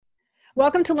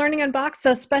Welcome to Learning Unboxed,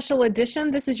 a special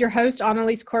edition. This is your host,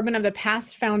 Annalise Corbin of the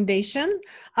Past Foundation.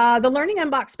 The Learning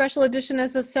Unboxed special edition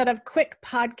is a set of quick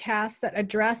podcasts that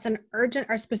address an urgent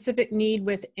or specific need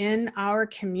within our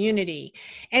community.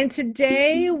 And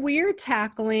today we're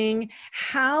tackling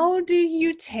how do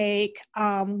you take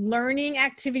learning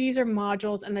activities or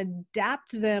modules and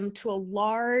adapt them to a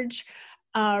large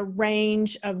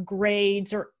range of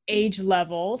grades or age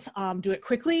levels, do it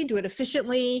quickly, do it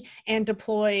efficiently, and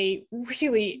deploy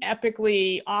really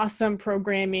epically awesome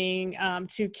programming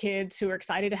to kids who are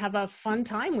excited to have a fun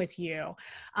time with you.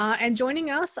 And joining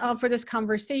us for this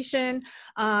conversation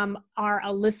are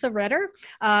Alyssa Redder.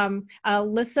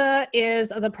 Alyssa is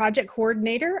the project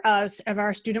coordinator of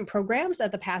our student programs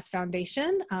at the Past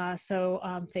Foundation. So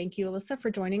thank you, Alyssa,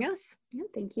 for joining us. Yeah,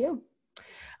 thank you.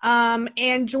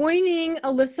 And joining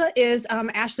Alyssa is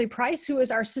Ashley Price, who is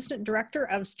our Assistant Director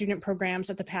of Student Programs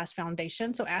at the Past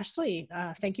Foundation. So Ashley,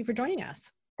 thank you for joining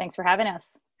us. Thanks for having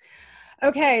us.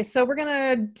 Okay, so we're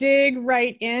going to dig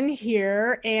right in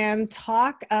here and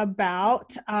talk about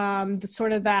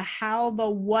the how, the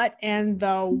what, and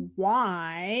the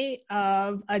why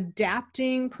of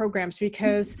adapting programs,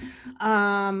 because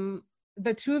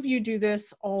the two of you do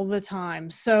this all the time.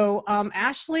 So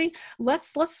Ashley,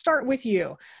 let's start with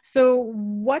you. So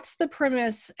what's the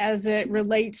premise as it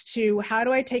relates to how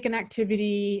do I take an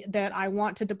activity that I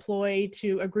want to deploy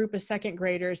to a group of second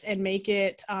graders and make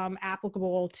it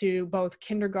applicable to both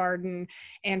kindergarten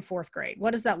and fourth grade?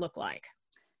 What does that look like?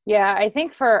 Yeah, I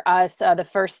think for us, the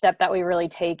first step that we really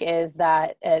take is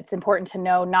that it's important to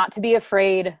know not to be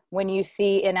afraid when you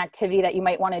see an activity that you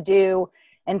might want to do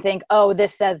and think, oh,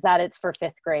 this says that it's for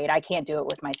fifth grade. I can't do it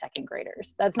with my second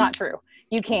graders. That's not true.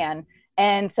 You can.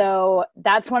 And so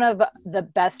that's one of the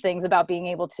best things about being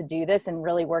able to do this and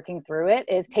really working through it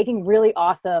is taking really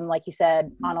awesome, like you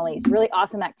said, Annalise, really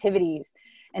awesome activities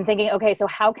and thinking, okay, so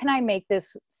how can I make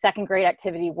this second grade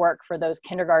activity work for those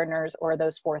kindergartners or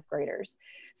those fourth graders?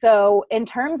 So in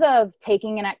terms of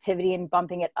taking an activity and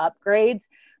bumping it up grades,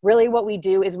 really what we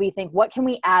do is we think, what can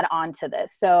we add on to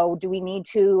this? So do we need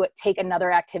to take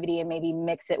another activity and maybe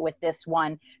mix it with this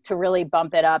one to really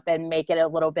bump it up and make it a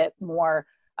little bit more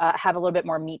have a little bit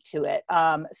more meat to it.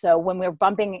 So when we're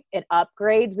bumping it up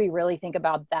grades, we really think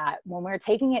about that. When we're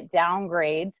taking it down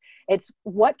grades, it's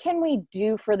what can we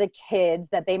do for the kids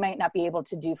that they might not be able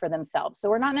to do for themselves. So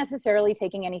we're not necessarily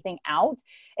taking anything out.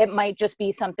 It might just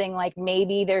be something like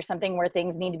maybe there's something where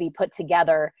things need to be put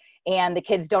together and the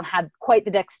kids don't have quite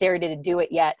the dexterity to do it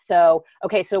yet. So,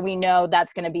 okay, so we know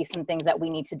that's going to be some things that we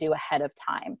need to do ahead of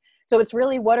time. So it's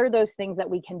really what are those things that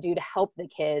we can do to help the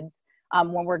kids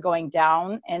when we're going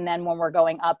down, and then when we're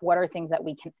going up, what are things that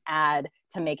we can add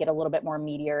to make it a little bit more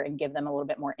meatier and give them a little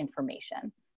bit more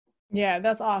information? Yeah,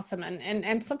 that's awesome.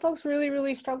 And some folks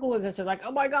really struggle with this. They're like,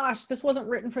 oh my gosh, this wasn't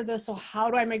written for this. So how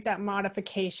do I make that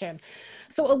modification?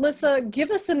 So Alyssa,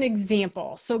 give us an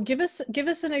example. So give us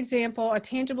an example, a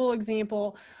tangible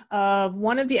example of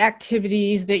one of the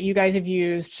activities that you guys have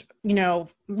used,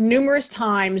 numerous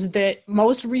times that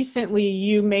most recently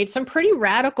you made some pretty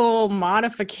radical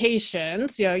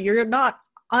modifications. You're not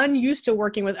unused to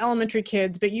working with elementary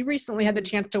kids, but you recently had the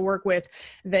chance to work with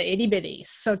the itty bitties.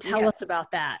 So tell us about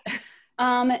that.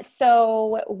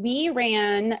 So we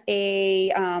ran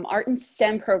a art and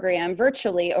STEM program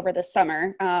virtually over the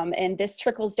summer, and this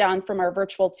trickles down from our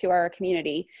virtual to our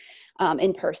community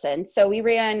in person. So we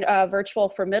ran virtual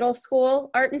for middle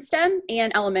school art and STEM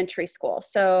and elementary school.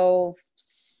 So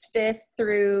 5th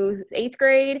through 8th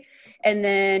grade, and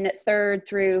then 3rd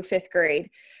through 5th grade.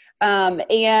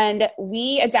 And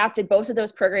we adapted both of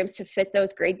those programs to fit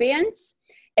those grade bands.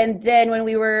 And then when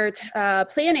we were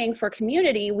planning for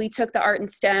community, we took the art and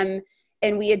STEM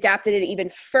and we adapted it even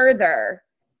further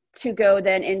to go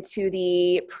then into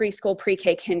the preschool,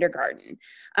 pre-K, kindergarten.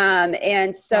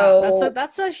 And so wow,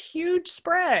 that's a huge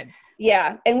spread.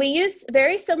 Yeah. And we used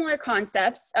very similar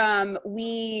concepts.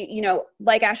 We,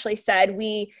 like Ashley said,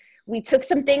 we took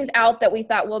some things out that we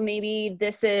thought, well, maybe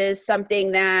this is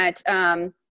something that,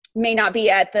 may not be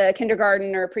at the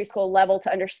kindergarten or preschool level to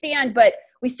understand, but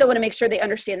we still want to make sure they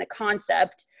understand the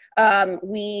concept.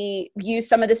 We use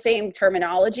some of the same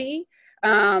terminology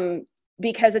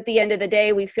because at the end of the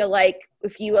day, we feel like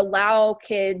if you allow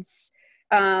kids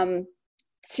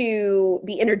to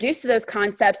be introduced to those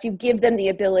concepts, you give them the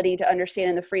ability to understand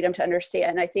and the freedom to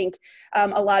understand. I think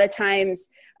a lot of times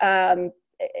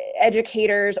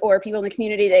educators or people in the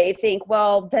community, they think,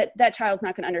 well, that child's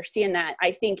not going to understand that.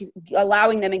 I think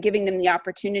allowing them and giving them the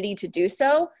opportunity to do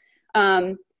so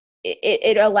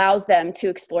it allows them to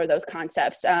explore those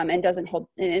concepts, and doesn't hold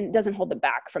them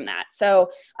back from that. So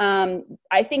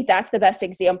I think that's the best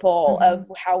example of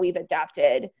how we've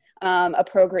adapted a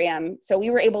program. So we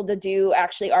were able to do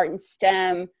actually art and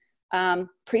STEM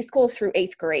preschool through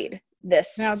 8th grade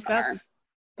this summer.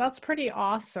 That's pretty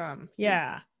awesome.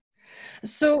 Yeah.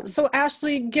 So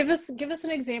Ashley, give us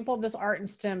an example of this art and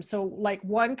STEM. So like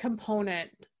one component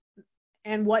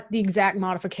and what the exact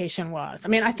modification was. I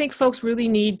mean, I think folks really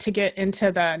need to get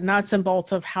into the nuts and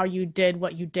bolts of how you did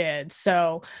what you did.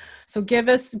 So give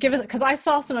us, because I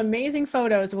saw some amazing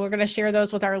photos, and we're going to share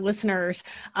those with our listeners,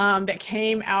 that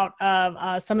came out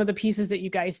of some of the pieces that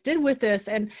you guys did with this.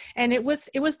 And it was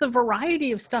the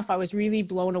variety of stuff. I was really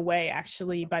blown away,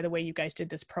 actually, by the way you guys did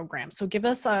this program. So give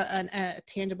us a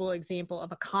tangible example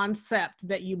of a concept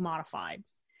that you modified.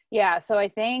 Yeah, so I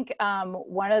think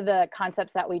one of the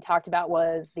concepts that we talked about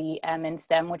was the M in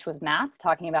STEM, which was math,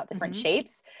 talking about different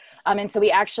shapes. And so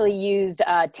we actually used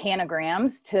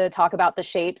tanagrams to talk about the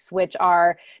shapes, which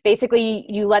are basically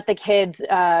you let the kids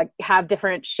have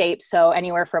different shapes. So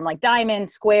anywhere from like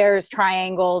diamonds, squares,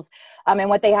 triangles. And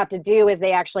what they have to do is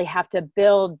they actually have to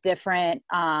build different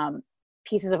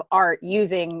pieces of art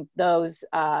using those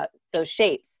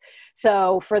shapes.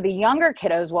 So for the younger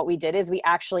kiddos, what we did is we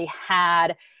actually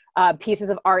had pieces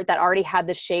of art that already had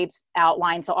the shapes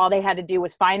outlined. So all they had to do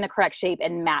was find the correct shape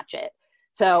and match it.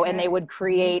 So, and they would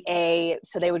create a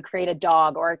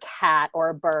dog or a cat or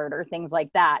a bird or things like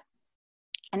that.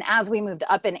 And as we moved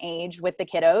up in age with the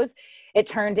kiddos, it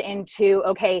turned into,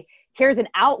 okay, here's an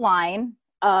outline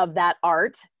of that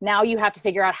art. Now you have to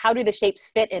figure out, how do the shapes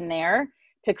fit in there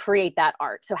to create that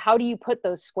art? So how do you put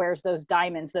those squares, those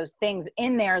diamonds, those things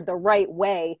in there the right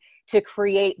way to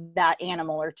create that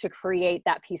animal or to create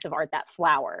that piece of art, that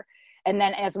flower? And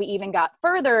then as we even got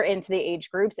further into the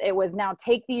age groups, it was now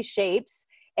take these shapes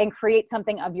and create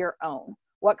something of your own.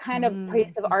 What kind of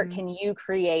piece of art can you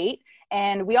create?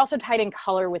 And we also tied in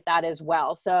color with that as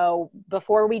well. So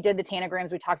before we did the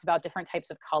tanagrams, we talked about different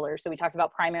types of colors. So we talked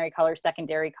about primary colors,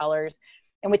 secondary colors.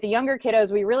 And with the younger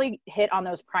kiddos, we really hit on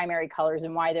those primary colors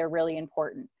and why they're really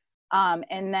important.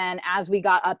 And then as we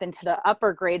got up into the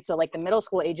upper grades, so like the middle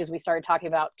school ages, we started talking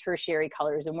about tertiary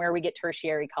colors and where we get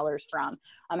tertiary colors from,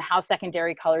 how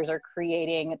secondary colors are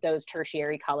creating those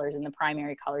tertiary colors and the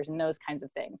primary colors and those kinds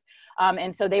of things.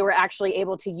 And so they were actually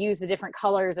able to use the different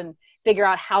colors and figure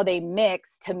out how they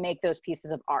mix to make those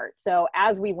pieces of art. So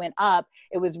as we went up,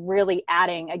 it was really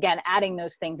adding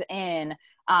those things in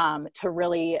to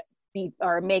really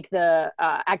make the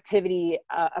activity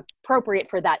appropriate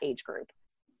for that age group.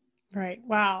 Right.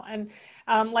 Wow. And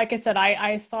like I said,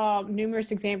 I saw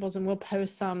numerous examples, and we'll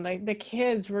post some. The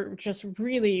kids were just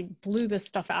really blew this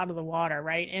stuff out of the water,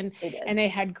 right? And they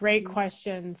had great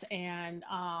questions, and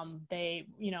they,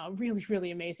 really,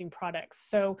 really amazing products.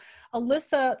 So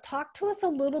Alyssa, talk to us a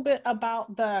little bit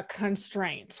about the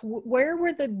constraints. Where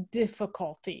were the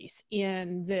difficulties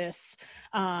in this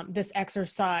this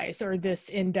exercise or this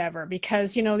endeavor?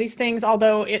 Because these things,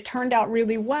 although it turned out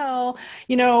really well,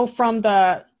 from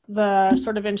the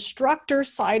sort of instructor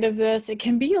side of this, it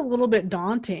can be a little bit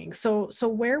daunting. So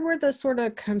where were the sort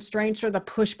of constraints or the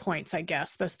push points, I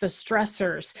guess, the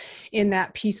stressors in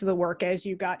that piece of the work as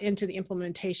you got into the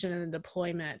implementation and the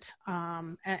deployment,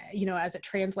 as it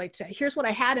translates to, here's what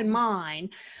I had in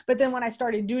mind, but then when I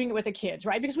started doing it with the kids,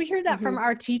 right? Because we hear that from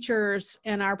our teachers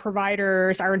and our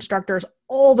providers, our instructors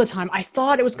all the time. I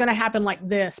thought it was going to happen like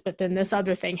this, but then this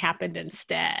other thing happened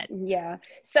instead. Yeah.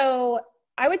 So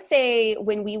I would say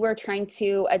when we were trying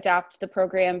to adapt the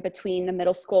program between the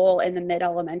middle school and the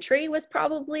mid-elementary was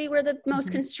probably where the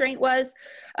most constraint was.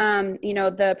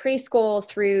 The preschool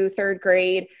through 3rd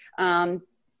grade,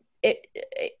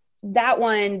 that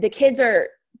one, the kids are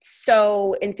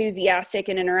so enthusiastic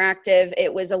and interactive.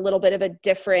 It was a little bit of a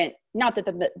different, not that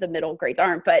the middle grades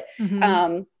aren't, but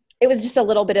it was just a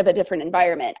little bit of a different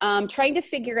environment. Trying to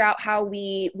figure out how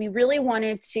we really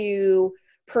wanted to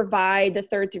provide the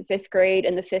 3rd through 5th grade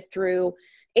and the 5th through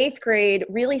 8th grade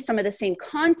really some of the same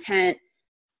content,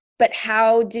 but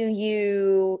how do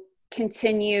you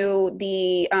continue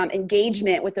the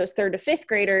engagement with those 3rd to 5th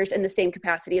graders in the same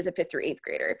capacity as a 5th through 8th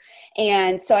grader?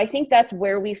 And so I think that's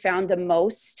where we found the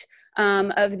most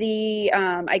of the,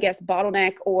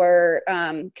 bottleneck or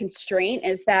constraint,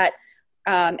 is that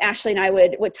Ashley and I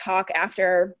would talk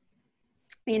after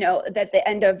at the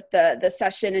end of the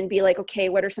session and be like, okay,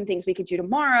 what are some things we could do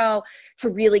tomorrow to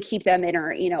really keep them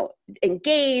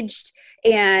engaged?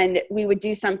 And we would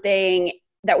do something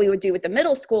that we would do with the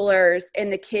middle schoolers,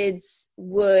 and the kids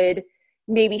would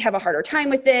maybe have a harder time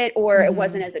with it, or it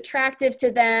wasn't as attractive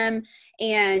to them.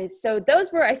 And so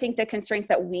those were, I think, the constraints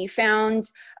that we found,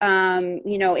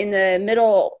 you know, in the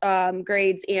middle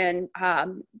grades, and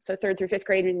so 3rd through 5th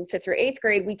grade and 5th through 8th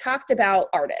grade, we talked about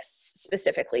artists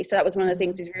specifically. So that was one of the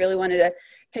things we really wanted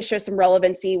to show some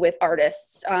relevancy with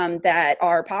artists that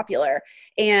are popular.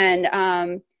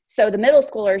 And so the middle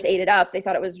schoolers ate it up. They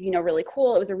thought it was, you know, really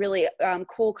cool. It was a really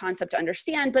cool concept to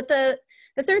understand. But the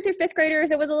 3rd through 5th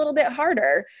graders, it was a little bit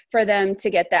harder for them to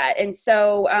get that. And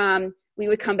so we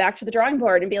would come back to the drawing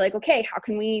board and be like, okay, how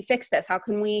can we fix this? How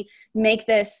can we make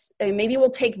this? Maybe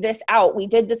we'll take this out. We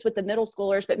did this with the middle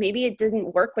schoolers, but maybe it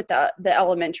didn't work with the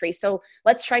elementary. So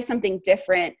let's try something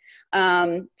different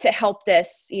to help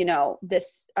this, you know,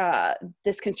 this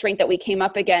constraint that we came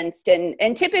up against.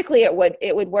 And typically it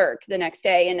would work the next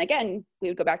day. And again, we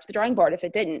would go back to the drawing board if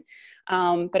it didn't.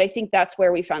 But I think that's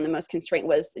where we found the most constraint,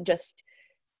 was just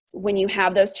when you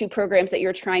have those two programs that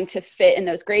you're trying to fit in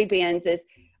those grade bands, is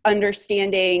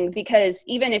understanding, because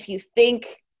even if you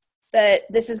think that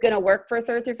this is going to work for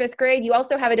 3rd through 5th grade, you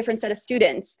also have a different set of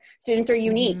students. Students are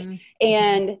unique,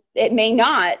 and it may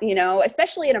not, you know,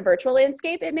 especially in a virtual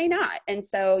landscape, it may not. And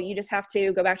so you just have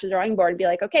to go back to the drawing board and be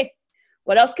like, okay,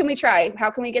 what else can we try?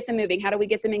 How can we get them moving? How do we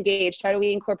get them engaged? How do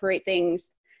we incorporate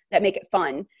things that make it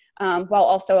fun, while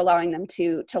also allowing them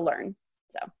to learn?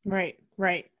 So.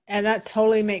 Right. And that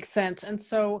totally makes sense. And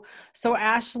so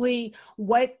Ashley,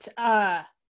 what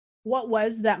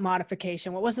was that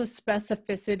modification? What was the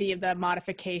specificity of that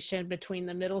modification between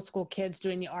the middle school kids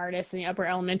doing the artists and the upper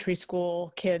elementary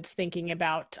school kids thinking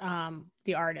about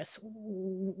the artists?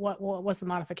 What was the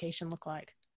modification look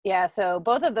like? Yeah, so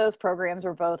both of those programs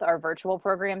were both our virtual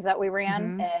programs that we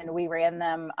ran, and we ran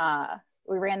them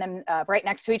right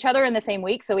next to each other in the same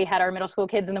week. So we had our middle school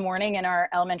kids in the morning and our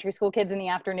elementary school kids in the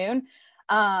afternoon.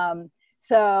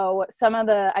 So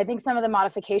I think some of the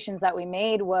modifications that we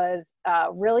made was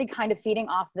really kind of feeding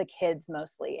off the kids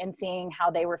mostly and seeing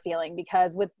how they were feeling,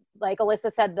 because with, like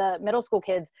Alyssa said, the middle school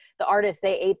kids, the artists,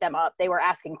 they ate them up. They were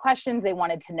asking questions. They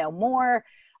wanted to know more.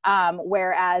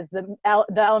 Whereas the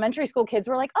elementary school kids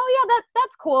were like, oh yeah,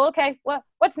 that's cool. Okay.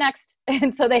 What's next?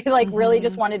 And so they really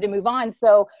just wanted to move on.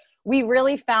 So we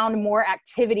really found more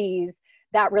activities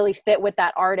that really fit with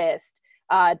that artist,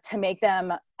 to make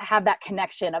them have that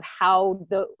connection of how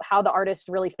the artist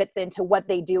really fits into what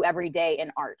they do every day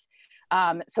in art.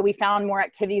 So we found more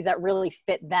activities that really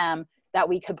fit them that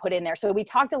we could put in there. So we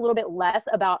talked went a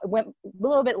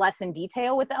little bit less in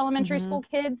detail with the elementary school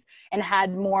kids, and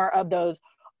had more of those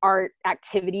art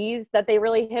activities that they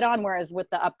really hit on. Whereas with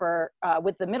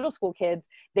the middle school kids,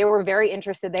 they were very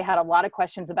interested. They had a lot of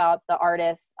questions about the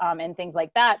artists, and things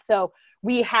like that. So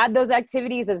we had those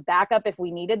activities as backup if we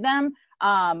needed them.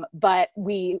 But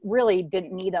we really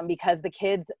didn't need them, because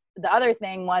the other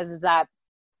thing was that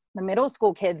the middle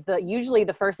school kids, usually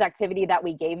the first activity that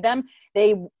we gave them,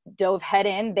 they dove head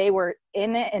in, they were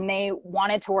in it, and they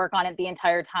wanted to work on it the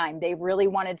entire time. They really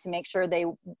wanted to make sure they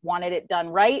wanted it done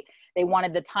right. They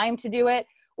wanted the time to do it.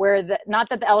 Not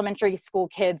that the elementary school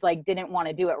kids didn't want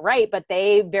to do it right, but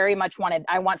they very much wanted,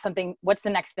 I want something, what's the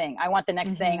next thing? I want the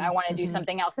next thing. I want to do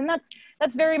something else. And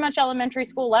that's very much elementary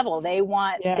school level. They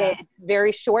want the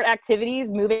very short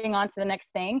activities, moving on to the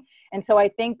next thing. And so I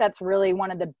think that's really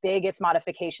one of the biggest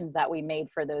modifications that we made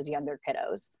for those younger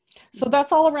kiddos. So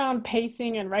that's all around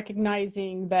pacing and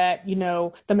recognizing that,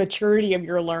 the maturity of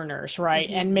your learners, right?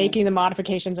 And making the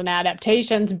modifications and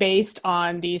adaptations based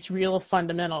on these real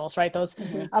fundamentals, right? Those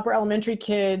upper elementary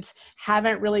kids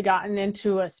haven't really gotten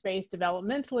into a space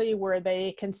developmentally where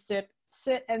they can sit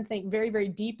and think very, very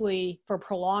deeply for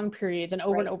prolonged periods and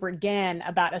over and over again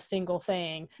about a single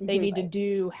thing. They need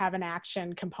to have an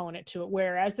action component to it.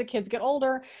 Whereas the kids get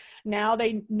older, now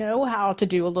they know how to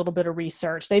do a little bit of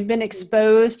research. They've been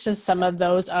exposed to some of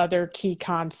those other key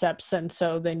concepts. And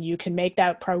so then you can make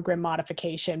that program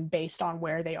modification based on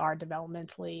where they are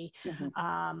developmentally,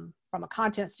 from a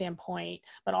content standpoint,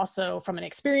 but also from an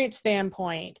experience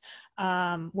standpoint,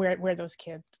 where those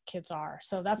kids are.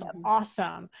 So that's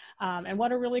awesome. And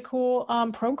what a really cool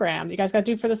program you guys got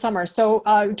to do for the summer.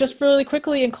 So just really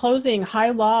quickly in closing,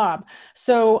 High Lob.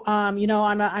 So,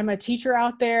 I'm a teacher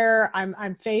out there.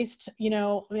 I'm faced,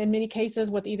 in many cases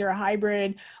with either a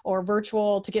hybrid or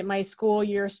virtual to get my school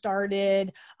year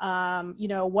started.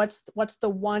 What's the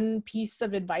one piece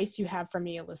of advice you have for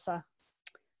me, Alyssa?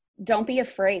 Don't be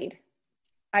afraid.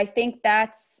 I think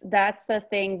that's the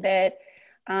thing that,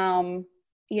 and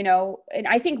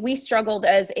I think we struggled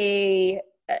as a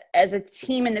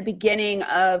team in the beginning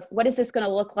of what is this going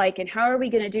to look like and how are we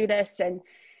going to do this?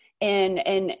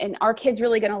 And our kids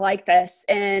really going to like this.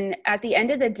 And at the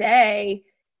end of the day,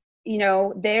 you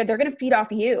know, they're going to feed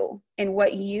off you and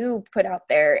what you put out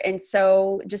there. And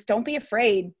so just don't be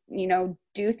afraid, you know,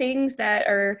 do things that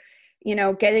are, you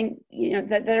know, getting, you know,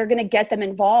 that are going to get them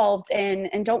involved,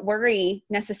 and don't worry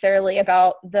necessarily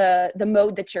about the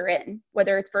mode that you're in,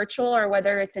 whether it's virtual or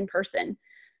whether it's in person.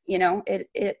 You know,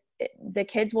 the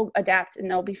kids will adapt and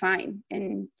they'll be fine.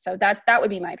 And so that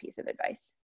would be my piece of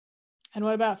advice. And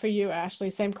what about for you, Ashley?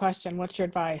 Same question. What's your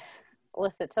advice?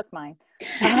 Alyssa took mine.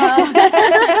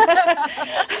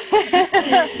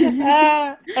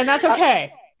 And that's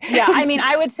okay. Yeah, I mean,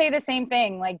 I would say the same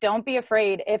thing. Like, don't be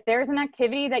afraid. If there's an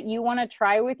activity that you want to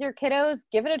try with your kiddos,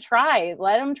 give it a try.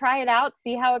 Let them try it out,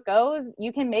 see how it goes.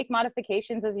 You can make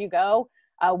modifications as you go.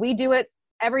 We do it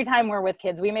every time we're with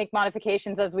kids. We make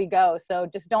modifications as we go. So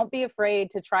just don't be afraid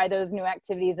to try those new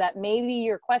activities that maybe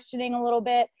you're questioning a little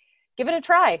bit. Give it a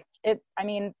try. I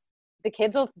mean, the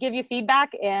kids will give you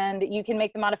feedback, and you can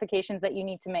make the modifications that you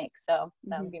need to make. So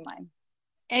that would be mine.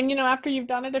 And, you know, after you've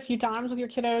done it a few times with your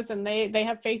kiddos and they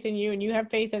have faith in you and you have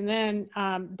faith in them,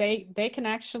 they can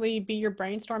actually be your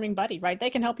brainstorming buddy, right? They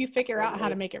can help you figure out how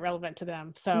to make it relevant to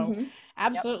them. So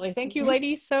absolutely. Yep. Thank you,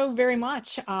 ladies, so very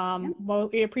much. Well,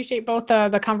 we appreciate both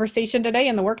the conversation today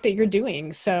and the work that you're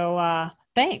doing. So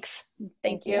thanks.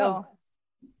 Thank you.